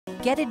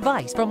Get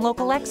advice from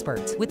local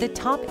experts with the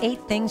top 8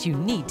 things you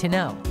need to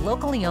know.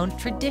 Locally owned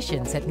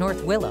Traditions at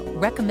North Willow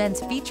recommends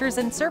features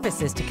and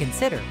services to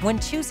consider when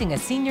choosing a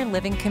senior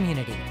living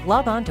community.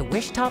 Log on to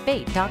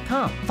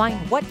wishtop8.com.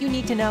 Find what you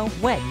need to know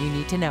when you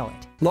need to know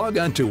it. Log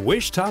on to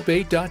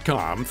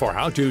wishtop8.com for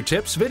how-to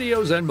tips,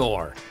 videos, and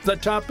more. The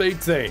top 8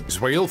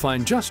 things where you'll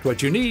find just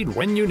what you need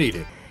when you need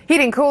it.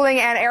 Heating, cooling,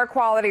 and air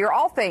quality are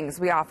all things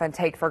we often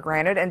take for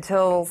granted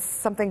until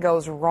something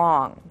goes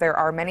wrong. There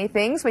are many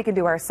things we can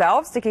do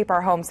ourselves to keep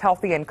our homes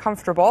healthy and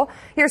comfortable.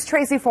 Here's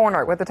Tracy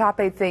Forner with the top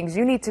 8 things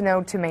you need to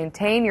know to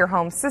maintain your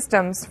home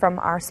systems from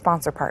our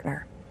sponsor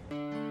partner.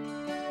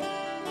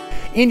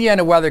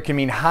 Indiana weather can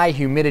mean high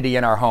humidity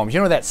in our homes.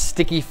 You know that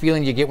sticky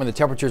feeling you get when the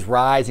temperatures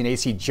rise and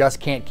AC just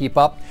can't keep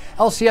up?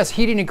 LCS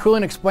Heating and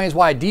Cooling explains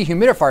why a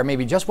dehumidifier may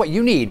be just what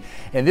you need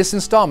in this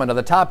installment of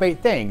the top 8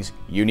 things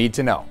you need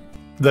to know.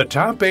 The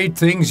top 8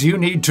 things you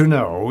need to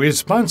know is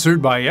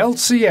sponsored by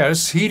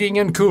LCS Heating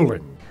and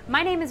Cooling.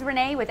 My name is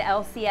Renee with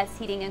LCS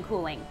Heating and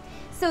Cooling.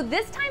 So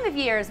this time of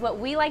year is what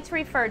we like to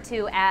refer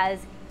to as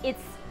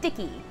it's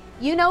sticky.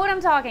 You know what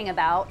I'm talking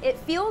about. It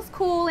feels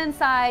cool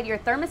inside, your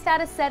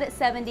thermostat is set at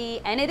 70,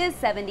 and it is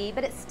 70,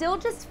 but it still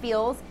just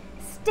feels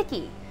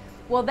sticky.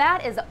 Well,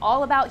 that is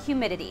all about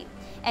humidity.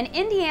 And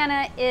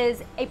Indiana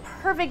is a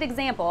perfect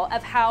example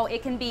of how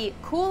it can be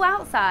cool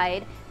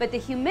outside, but the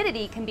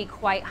humidity can be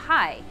quite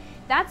high.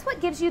 That's what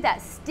gives you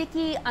that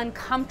sticky,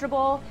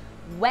 uncomfortable,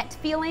 wet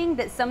feeling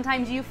that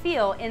sometimes you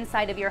feel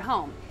inside of your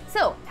home.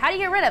 So how do you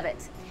get rid of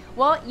it?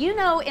 Well, you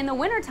know, in the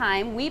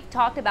wintertime, we've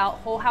talked about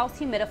whole house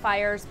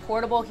humidifiers,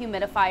 portable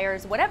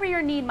humidifiers, whatever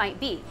your need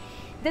might be.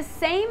 The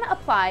same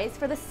applies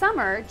for the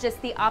summer,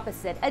 just the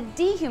opposite, a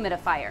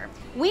dehumidifier.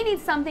 We need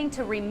something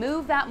to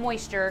remove that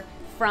moisture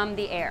from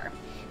the air.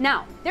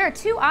 Now, there are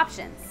 2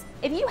 options.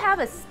 If you have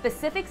a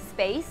specific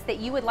space that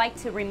you would like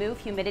to remove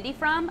humidity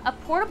from, a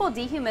portable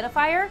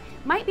dehumidifier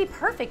might be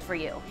perfect for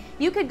you.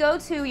 You could go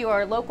to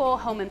your local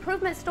home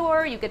improvement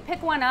store, you could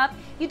pick one up.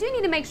 You do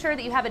need to make sure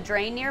that you have a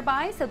drain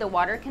nearby so the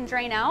water can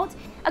drain out.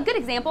 A good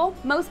example,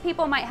 most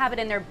people might have it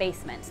in their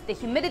basement. The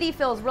humidity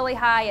feels really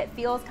high, it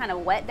feels kind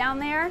of wet down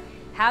there.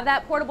 Have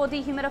that portable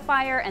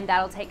dehumidifier and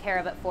that'll take care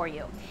of it for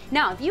you.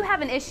 Now, if you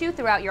have an issue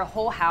throughout your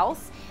whole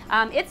house,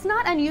 it's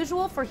not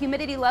unusual for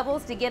humidity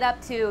levels to get up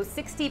to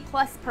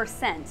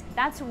 60+%.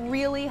 That's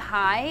really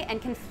high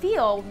and can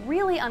feel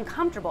really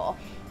uncomfortable,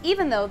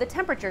 even though the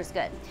temperature's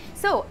good.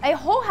 So a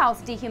whole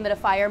house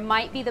dehumidifier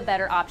might be the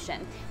better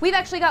option. We've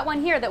actually got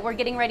one here that we're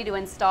getting ready to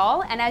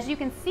install, and as you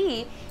can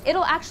see,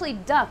 it'll actually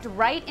duct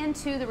right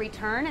into the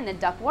return and the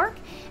ductwork,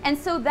 and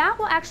so that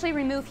will actually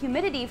remove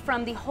humidity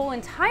from the whole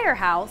entire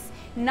house,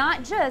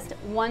 not just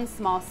one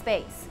small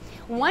space.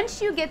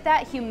 Once you get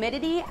that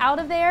humidity out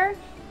of there,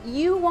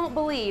 you won't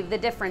believe the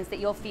difference that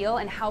you'll feel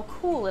and how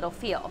cool it'll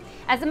feel.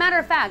 As a matter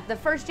of fact, the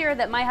first year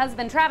that my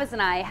husband Travis and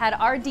I had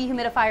our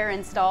dehumidifier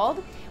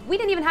installed, we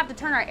didn't even have to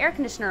turn our air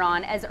conditioner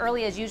on as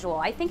early as usual.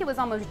 I think it was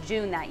almost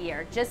June that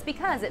year, just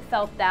because it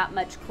felt that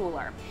much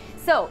cooler.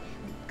 So,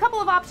 a couple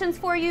of options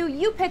for you.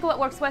 You pick what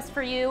works best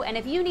for you, and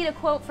if you need a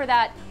quote for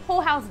that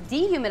whole house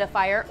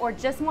dehumidifier or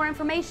just more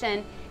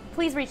information,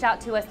 please reach out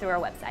to us through our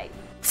website.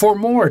 For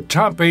more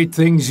top 8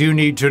 things you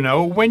need to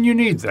know when you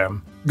need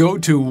them, go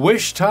to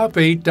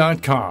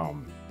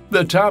wishtop8.com.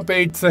 The top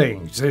 8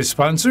 things is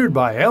sponsored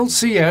by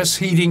LCS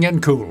Heating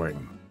and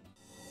Cooling.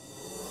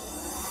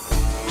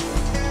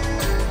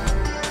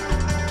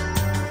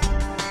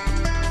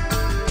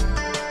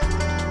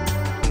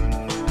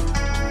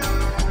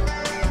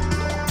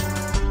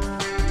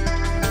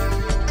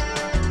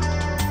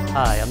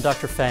 Hi, I'm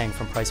Dr. Fang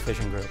from Price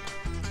Vision Group.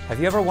 Have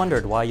you ever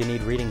wondered why you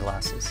need reading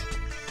glasses?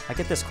 I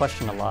get this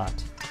question a lot,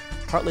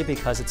 partly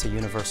because it's a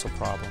universal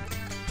problem.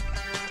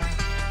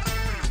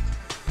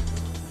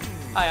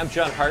 Hi, I'm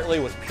John Hartley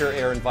with Pure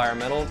Air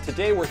Environmental.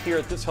 Today we're here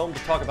at this home to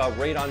talk about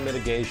radon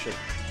mitigation.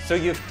 So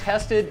you've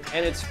tested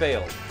and it's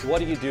failed. What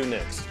do you do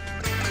next?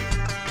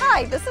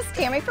 Hi, this is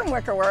Tammy from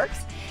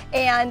Wickerworks,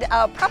 and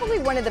probably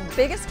one of the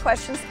biggest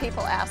questions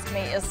people ask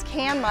me is,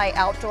 can my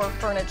outdoor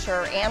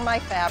furniture and my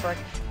fabric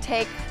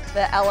take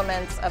the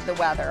elements of the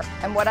weather?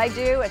 And what I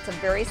do, it's a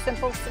very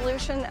simple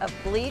solution of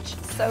bleach,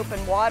 soap,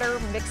 and water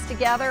mixed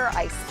together.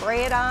 I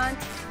spray it on,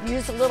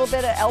 use a little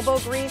bit of elbow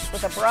grease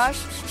with a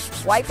brush,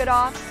 wipe it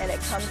off, and it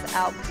comes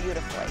out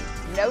beautifully.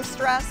 No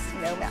stress,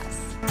 no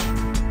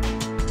mess.